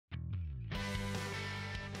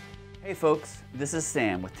Hey folks, this is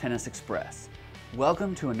Sam with Tennis Express.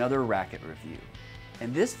 Welcome to another racket review.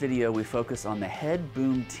 In this video we focus on the Head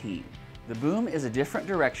Boom Team. The boom is a different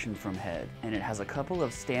direction from Head and it has a couple of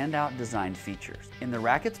standout design features. In the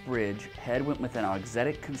racket's bridge, Head went with an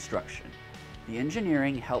Auxetic construction. The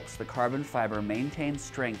engineering helps the carbon fiber maintain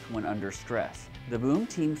strength when under stress. The Boom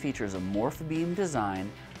Team features a morph beam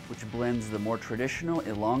design which blends the more traditional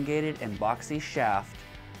elongated and boxy shaft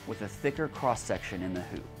with a thicker cross-section in the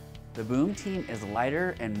hoop. The Boom Team is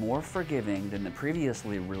lighter and more forgiving than the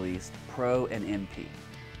previously released Pro and MP.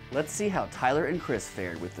 Let's see how Tyler and Chris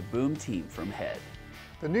fared with the Boom Team from Head.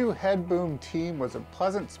 The new Head Boom Team was a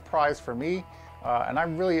pleasant surprise for me, and I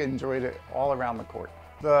really enjoyed it all around the court.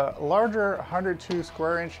 The larger 102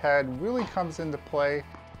 square inch head really comes into play.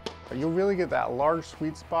 You'll really get that large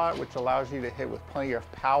sweet spot, which allows you to hit with plenty of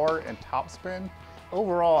power and topspin.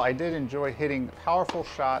 Overall, I did enjoy hitting powerful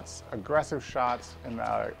shots, aggressive shots, and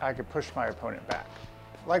I could push my opponent back.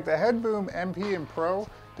 Like the Head Boom MP and Pro,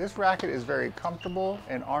 this racket is very comfortable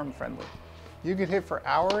and arm friendly. You could hit for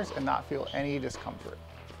hours and not feel any discomfort.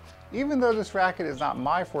 Even though this racket is not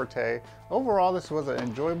my forte, overall this was an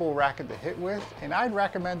enjoyable racket to hit with, and I'd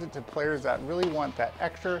recommend it to players that really want that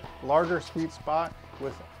extra larger sweet spot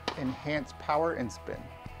with enhanced power and spin.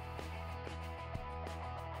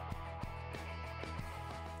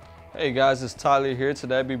 Hey guys, it's Tyler here.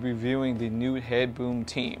 Today I'll be reviewing the new Head Boom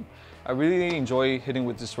Team. I really enjoy hitting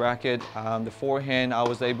with this racket. The forehand, I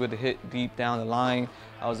was able to hit deep down the line.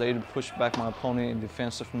 I was able to push back my opponent in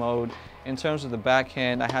defensive mode. In terms of the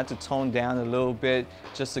backhand, I had to tone down a little bit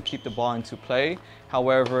just to keep the ball into play.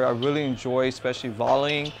 However, I really enjoy especially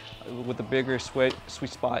volleying with a bigger sweet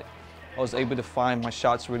spot. I was able to find my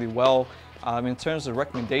shots really well. In terms of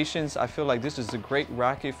recommendations, I feel like this is a great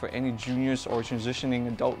racket for any juniors or transitioning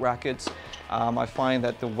adult rackets. I find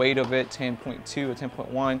that the weight of it, 10.2 or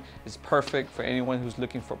 10.1, is perfect for anyone who's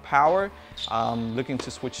looking for power, looking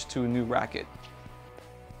to switch to a new racket.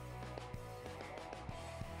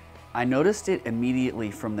 I noticed it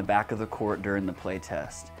immediately from the back of the court during the play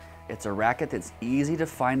test. It's a racket that's easy to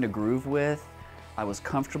find a groove with. I was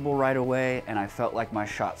comfortable right away and I felt like my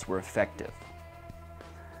shots were effective.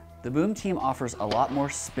 The Boom Team offers a lot more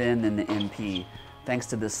spin than the MP, thanks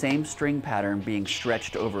to the same string pattern being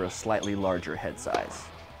stretched over a slightly larger head size.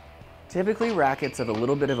 Typically rackets of a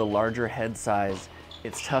little bit of a larger head size,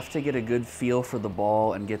 it's tough to get a good feel for the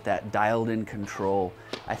ball and get that dialed in control.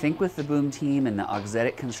 I think with the Boom Team and the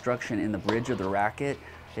Auxetic construction in the bridge of the racket,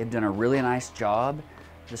 they've done a really nice job.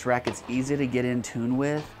 This racket's easy to get in tune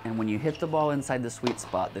with, and when you hit the ball inside the sweet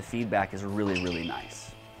spot, the feedback is really, really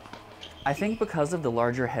nice. I think because of the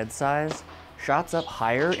larger head size, shots up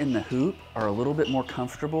higher in the hoop are a little bit more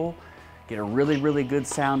comfortable, get a really, really good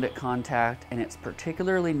sound at contact, and it's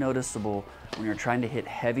particularly noticeable when you're trying to hit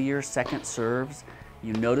heavier second serves.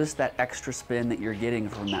 You notice that extra spin that you're getting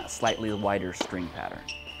from that slightly wider string pattern.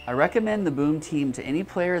 I recommend the Boom Team to any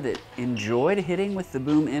player that enjoyed hitting with the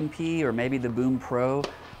Boom MP or maybe the Boom Pro,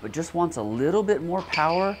 but just wants a little bit more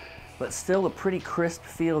power, but still a pretty crisp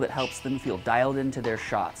feel that helps them feel dialed into their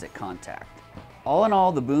shots at contact. All in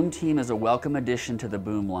all, the Boom Team is a welcome addition to the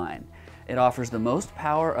Boom line. It offers the most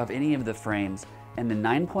power of any of the frames, and the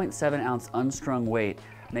 9.7 ounce unstrung weight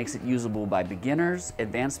makes it usable by beginners,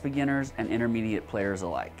 advanced beginners, and intermediate players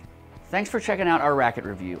alike. Thanks for checking out our racket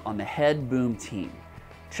review on the Head Boom Team.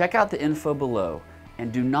 Check out the info below,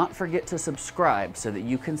 and do not forget to subscribe so that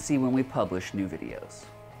you can see when we publish new videos.